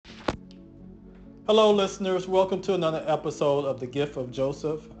Hello, listeners. Welcome to another episode of The Gift of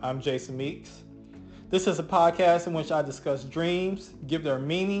Joseph. I'm Jason Meeks. This is a podcast in which I discuss dreams, give their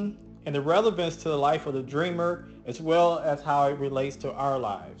meaning, and the relevance to the life of the dreamer, as well as how it relates to our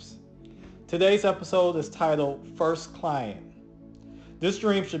lives. Today's episode is titled First Client. This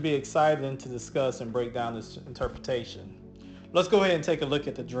dream should be exciting to discuss and break down this interpretation. Let's go ahead and take a look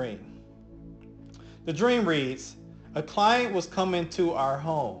at the dream. The dream reads, a client was coming to our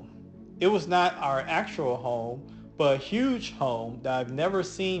home. It was not our actual home, but a huge home that I've never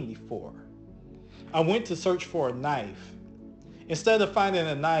seen before. I went to search for a knife. Instead of finding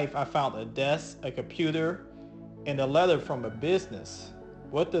a knife, I found a desk, a computer, and a letter from a business.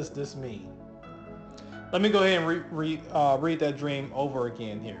 What does this mean? Let me go ahead and read that dream over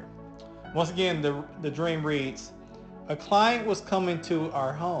again here. Once again, the dream reads, a client was coming to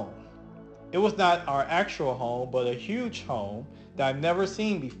our home. It was not our actual home, but a huge home that I've never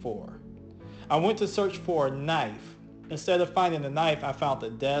seen before. I went to search for a knife. Instead of finding a knife, I found a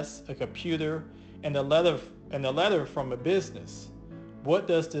desk, a computer, and a letter from a business. What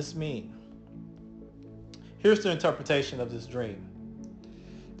does this mean? Here's the interpretation of this dream.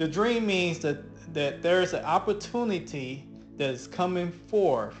 The dream means that there's an opportunity that is coming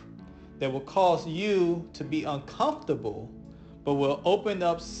forth that will cause you to be uncomfortable, but will open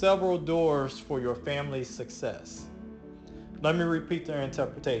up several doors for your family's success. Let me repeat the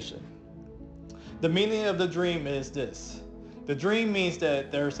interpretation. The meaning of the dream is this. The dream means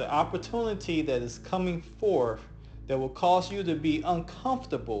that there's an opportunity that is coming forth that will cause you to be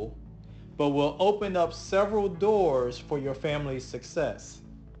uncomfortable, but will open up several doors for your family's success.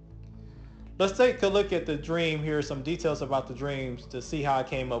 Let's take a look at the dream. Here are some details about the dreams to see how I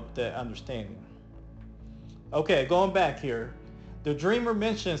came up with that understanding. Okay, going back here. The dreamer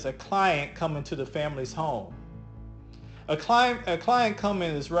mentions a client coming to the family's home. A client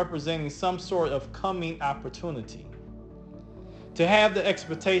coming is representing some sort of coming opportunity. To have the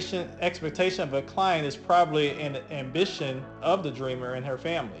expectation of a client is probably an ambition of the dreamer and her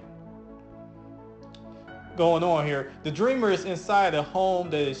family. Going on here, the dreamer is inside a home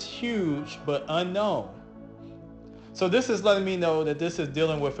that is huge but unknown. So this is letting me know that this is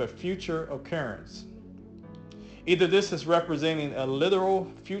dealing with a future occurrence. Either this is representing a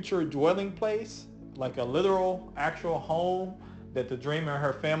literal future dwelling place, like a literal actual home that the dreamer and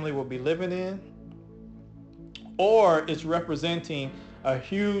her family will be living in, or it's representing a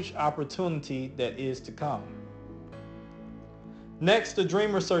huge opportunity that is to come. Next, the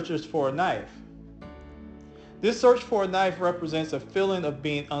dreamer searches for a knife. This search for a knife represents a feeling of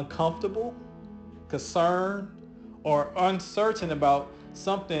being uncomfortable, concerned, or uncertain about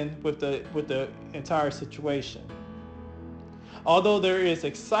something with the entire situation. Although there is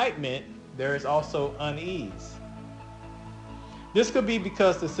excitement, there is also unease. This could be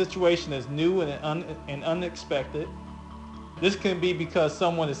because the situation is new and unexpected. This can be because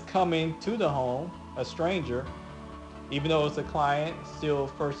someone is coming to the home, a stranger, even though it's a client, still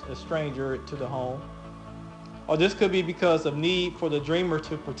first a stranger to the home. Or this could be because of need for the dreamer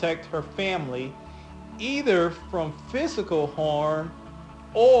to protect her family, either from physical harm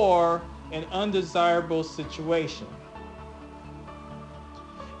or an undesirable situation.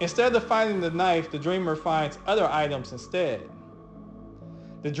 Instead of finding the knife, the dreamer finds other items instead.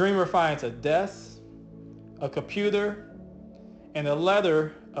 The dreamer finds a desk, a computer, and a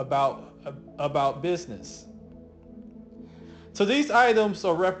letter about business. So these items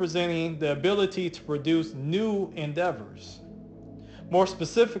are representing the ability to produce new endeavors. More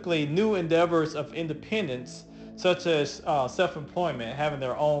specifically, new endeavors of independence, such as self-employment, having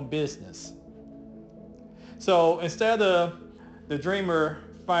their own business. So instead of the dreamer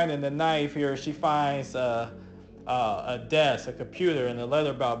finding the knife here, she finds a desk, a computer, and a letter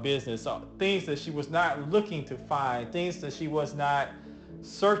about business. So things that she was not looking to find, things that she was not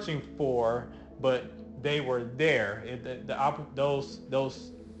searching for, but they were there.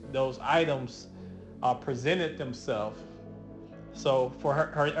 Those items presented themselves. So for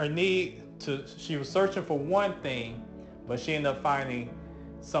her need to, she was searching for one thing, but she ended up finding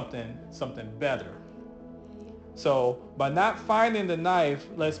something better. So by not finding the knife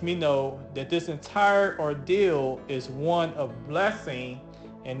lets me know that this entire ordeal is one of blessing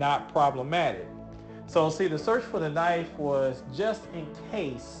and not problematic. So see, the search for the knife was just in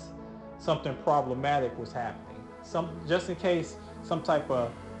case something problematic was happening. Just in case some type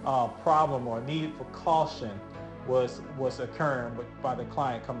of problem or need for caution was occurring by the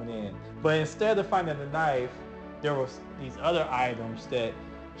client coming in. But instead of finding the knife, there was these other items that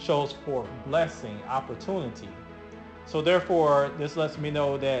shows for blessing, opportunity. So therefore, this lets me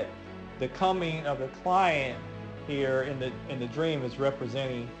know that the coming of the client here in the dream is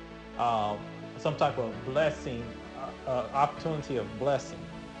representing some type of blessing, opportunity of blessing.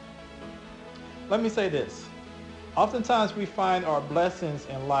 Let me say this. Oftentimes we find our blessings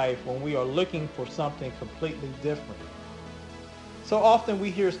in life when we are looking for something completely different. So often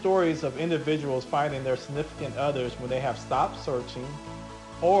we hear stories of individuals finding their significant others when they have stopped searching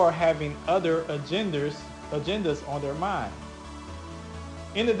or having other agendas on their mind.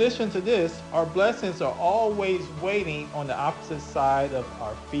 In addition to this, our blessings are always waiting on the opposite side of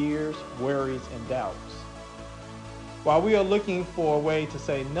our fears, worries, and doubts. While we are looking for a way to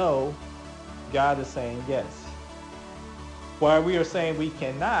say no, God is saying yes. While we are saying we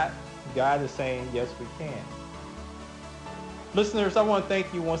cannot, God is saying yes, we can. Listeners, I want to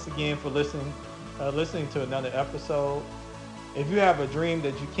thank you once again for listening to another episode. If you have a dream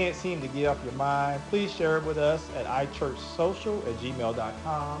that you can't seem to get off your mind, please share it with us at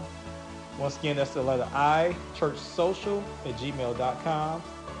ichurchsocial@gmail.com. Once again, that's the letter I, churchsocial@gmail.com.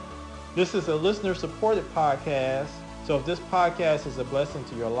 This is a listener-supported podcast, so if this podcast is a blessing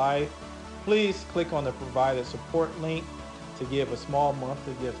to your life, please click on the provided support link to give a small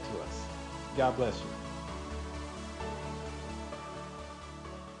monthly gift to us. God bless you.